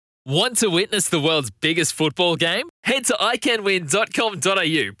Want to witness the world's biggest football game? Head to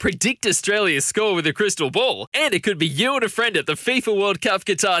iCanWin.com.au, predict Australia's score with a crystal ball, and it could be you and a friend at the FIFA World Cup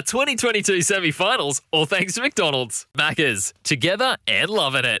Qatar 2022 semi-finals, all thanks to McDonald's. Maccas, together and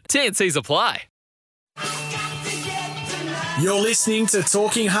loving it. TNCs apply. You're listening to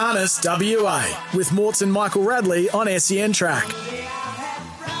Talking Harness WA with Morts and Michael Radley on SEN Track.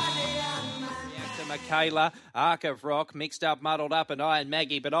 Michaela, Arc of Rock, mixed up, muddled up, and Iron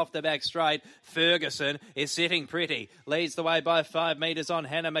Maggie, but off the back straight, Ferguson is sitting pretty. Leads the way by 5 metres on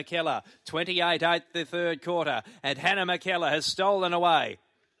Hannah McKellar. 28-8 the third quarter, and Hannah McKellar has stolen away.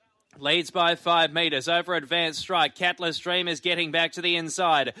 Leads by 5 metres over Advanced Strike. Catless Dream is getting back to the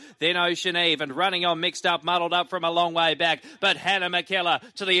inside. Then Ocean Eve and running on mixed up, muddled up from a long way back. But Hannah McKellar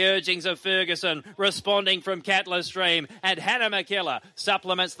to the urgings of Ferguson, responding from Catless Dream. And Hannah McKellar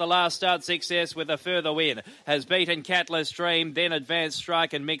supplements the last start success with a further win. Has beaten Catless Dream, then Advanced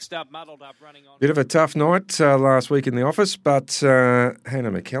Strike and mixed up, muddled up, running on. Bit of a tough night last week in the office, but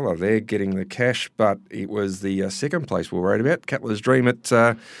Hannah McKellar there getting the cash, but it was the second place we were worried about. Catless Dream at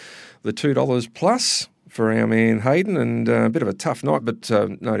the $2 plus for our man Hayden, and a bit of a tough night, but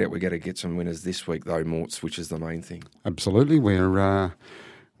no doubt we're going to get some winners this week though, Morts, which is the main thing. Absolutely. We're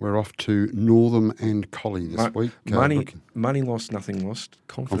off to Northam and Collie this week. Money lost, nothing lost.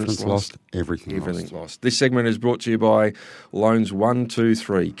 Confidence lost, everything lost. This segment is brought to you by Loans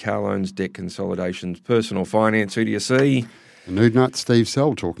 123, car loans, debt consolidations, personal finance. Who do you see? The Nude Nut, Steve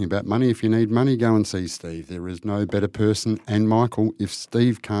Sell, talking about money. If you need money, go and see Steve. There is no better person. And Michael, if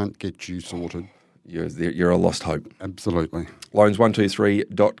Steve can't get you sorted, you're a lost hope. Absolutely.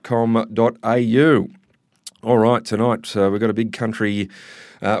 Loans123.com.au. All right, tonight we've got a big country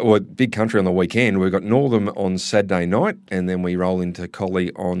on the weekend. We've got Northam on Saturday night, and then we roll into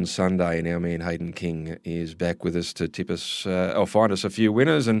Collie on Sunday. And our man Hayden King is back with us to tip us or find us a few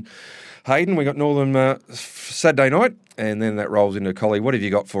winners. And Hayden, we got Northam Saturday night, and then that rolls into Collie. What have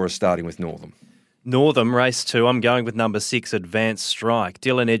you got for us starting with Northam? Northam, race 2. I'm going with number 6, Advanced Strike.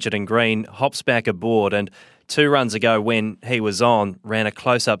 Dylan Edgerton Green hops back aboard, and 2 runs ago when he was on, ran a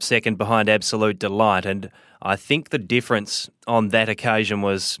close-up second behind Absolute Delight, and I think the difference on that occasion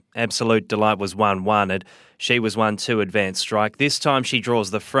was Absolute Delight was 1-1 and she was 1-2 Advanced Strike. This time she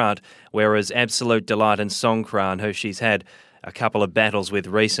draws the front, whereas Absolute Delight and Songkran, who she's had a couple of battles with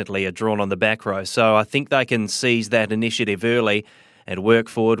recently, are drawn on the back row. So I think they can seize that initiative early and work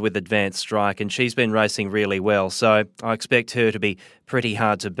forward with Advanced Strike, and she's been racing really well. So I expect her to be pretty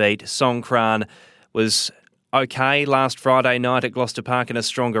hard to beat. Songkran was okay last Friday night at Gloucester Park in a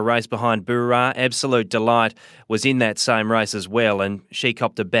stronger race behind Burra. Absolute Delight was in that same race as well, and she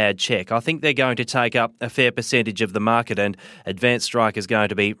copped a bad check. I think they're going to take up a fair percentage of the market, and Advanced Strike is going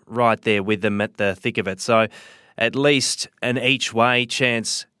to be right there with them at the thick of it. So at least an each-way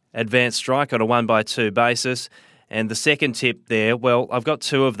chance Advanced Strike on a 1-by-2 basis. And the second tip there, well, I've got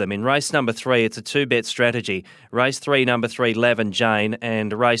 2 of them. In race number 3, it's a 2-bet strategy. Race 3, number 3, Lavin Jane,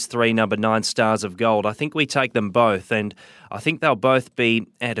 and race 3, number 9, Stars of Gold. I think we take them both, and I think they'll both be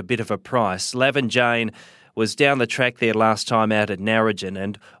at a bit of a price. Lavin Jane was down the track there last time out at Narrogin,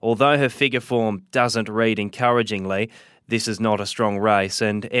 and although her figure form doesn't read encouragingly, this is not a strong race,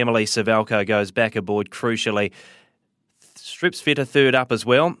 and Emily Savalko goes back aboard crucially. Strips Fitter third up as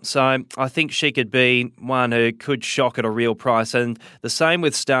well, so I think she could be one who could shock at a real price. And the same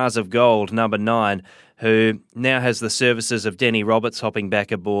with Stars of Gold, number 9, who now has the services of Denny Roberts hopping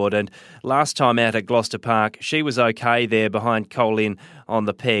back aboard. And last time out at Gloucester Park, she was okay there behind Collie on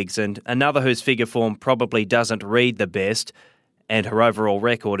the pegs. And another whose figure form probably doesn't read the best, and her overall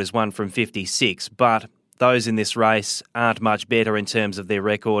record is 1 from 56. But those in this race aren't much better in terms of their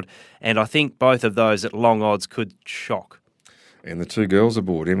record, and I think both of those at long odds could shock. And the 2 girls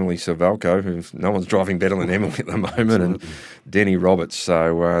aboard, Emily Savalko, who no one's driving better than Emily at the moment, and Denny Roberts.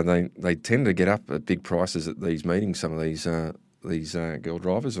 So they tend to get up at big prices at these meetings, some of these girl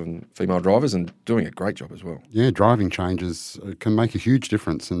drivers and female drivers, and doing a great job as well. Yeah, driving changes can make a huge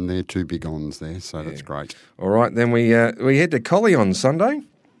difference, and they're 2 big ons there, so that's great. All right, then we head to Collie on Sunday.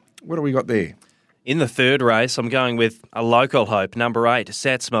 What do we got there? In the third race, I'm going with a local hope, number 8,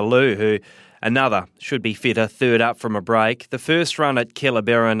 Satsma Lou, who another should be fitter, third up from a break. The first run at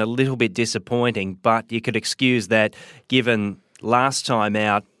Kellaberrin, a little bit disappointing, but you could excuse that given last time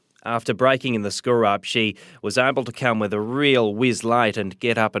out, after breaking in the score-up, she was able to come with a real whiz late and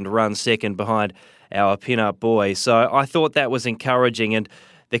get up and run second behind our pin-up boy. So I thought that was encouraging, and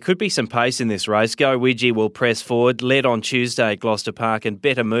there could be some pace in this race. Go Widgie will press forward, led on Tuesday at Gloucester Park, and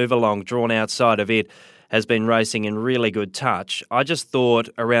Better Move Along drawn outside of it has been racing in really good touch. I just thought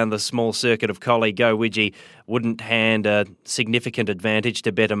around the small circuit of Collie, Go Widgie wouldn't hand a significant advantage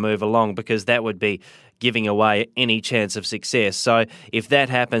to Better Move Along, because that would be giving away any chance of success. So if that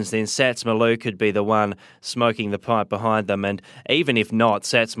happens, then Sats Maloo could be the one smoking the pipe behind them. And even if not,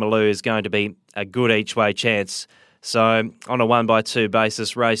 Sats Maloo is going to be a good each-way chance. So on a 1x2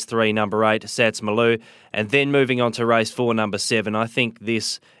 basis, race 3, number 8, Sats Maloo, and then moving on to race 4, number 7. I think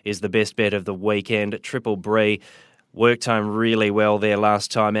this is the best bet of the weekend. Triple Brie worked home really well there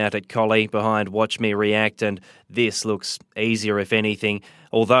last time out at Collie behind Watch Me React, and this looks easier if anything.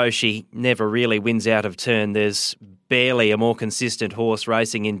 Although she never really wins out of turn, there's barely a more consistent horse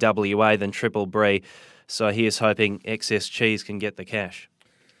racing in WA than Triple Brie. So here's hoping Excess Cheese can get the cash.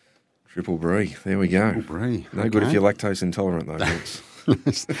 Triple Brie, there we go. Triple Brie. No good if you're lactose intolerant, though.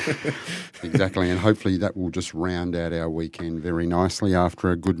 Exactly, and hopefully that will just round out our weekend very nicely.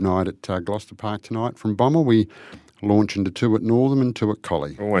 After a good night at Gloucester Park tonight from Bomber, we launch into 2 at Northam and 2 at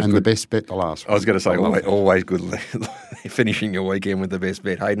Collie. Always and good. The best bet, the last one. I was going to say, always good finishing your weekend with the best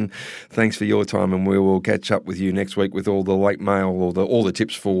bet. Hayden, thanks for your time, and we will catch up with you next week with all the late mail or all the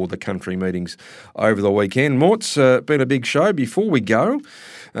tips for the country meetings over the weekend. Mort's been a big show. Before we go,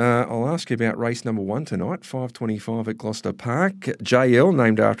 I'll ask you about race number 1 tonight, 5:25 at Gloucester Park. JL,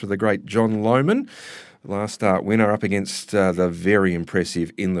 named after the great John Lohman. Last start winner up against the very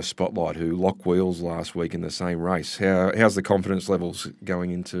impressive In the Spotlight, who locked wheels last week in the same race. How's the confidence levels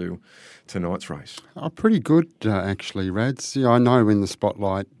going into tonight's race? Pretty good, actually, Rads. Yeah, I know In the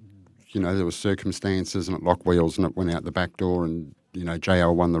Spotlight, there were circumstances and it locked wheels and it went out the back door and,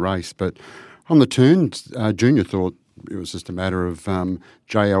 JL won the race. But on the turns, Junior thought it was just a matter of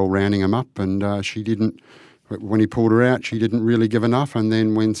JL rounding him up, and she didn't. When he pulled her out, she didn't really give enough, and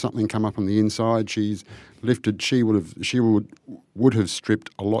then when something come up on the inside, she's lifted. She would have stripped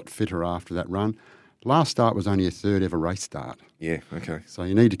a lot fitter after that run. Last start was only a third ever race start. Yeah, okay. So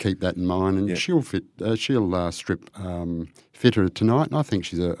you need to keep that in mind, and she'll strip fitter tonight, and I think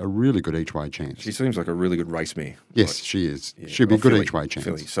she's a really good each-way chance. She seems like a really good race mare. Yes, she is. Yeah, she'll be a good each-way chance.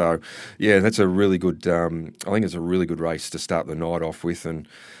 Filly. So, yeah, that's a really good. I think it's a really good race to start the night off with, and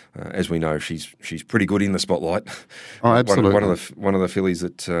as we know, she's pretty good in the Spotlight. Oh, absolutely. One of the fillies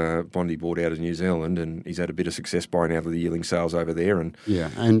that Bondi bought out of New Zealand, and he's had a bit of success buying out of the yearling sales over there. And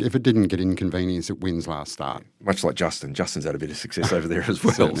and if it didn't get inconvenience, it wins last start. Much like Justin. Justin's had a bit of success over there as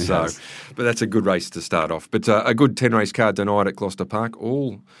well. So, but that's a good race to start off. But a good 10-race card tonight at Gloucester Park,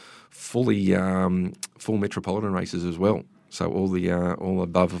 all fully full metropolitan races as well. So all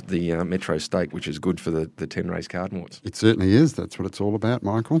above the Metro Stake, which is good for the 10-race card, Morts. It certainly is. That's what it's all about,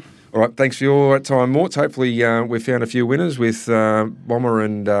 Michael. All right, thanks for your time, Morts. Hopefully we've found a few winners with Bomber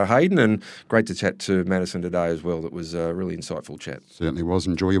and Hayden, and great to chat to Madison today as well. That was a really insightful chat. Certainly was.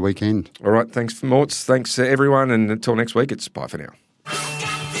 Enjoy your weekend. All right, thanks for Morts. Thanks everyone, and until next week, it's bye for now.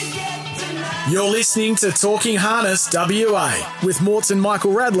 You're listening to Talking Harness WA with Morts and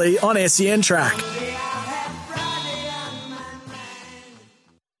Michael Radley on SEN Track.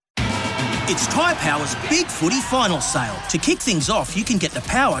 It's Tyre Power's Big Footy Final Sale. To kick things off, you can get the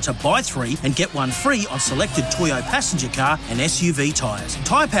power to buy 3 and get 1 free on selected Toyo passenger car and SUV tyres.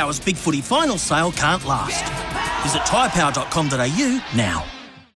 Tyre Power's Big Footy Final Sale can't last. Visit tyrepower.com.au now.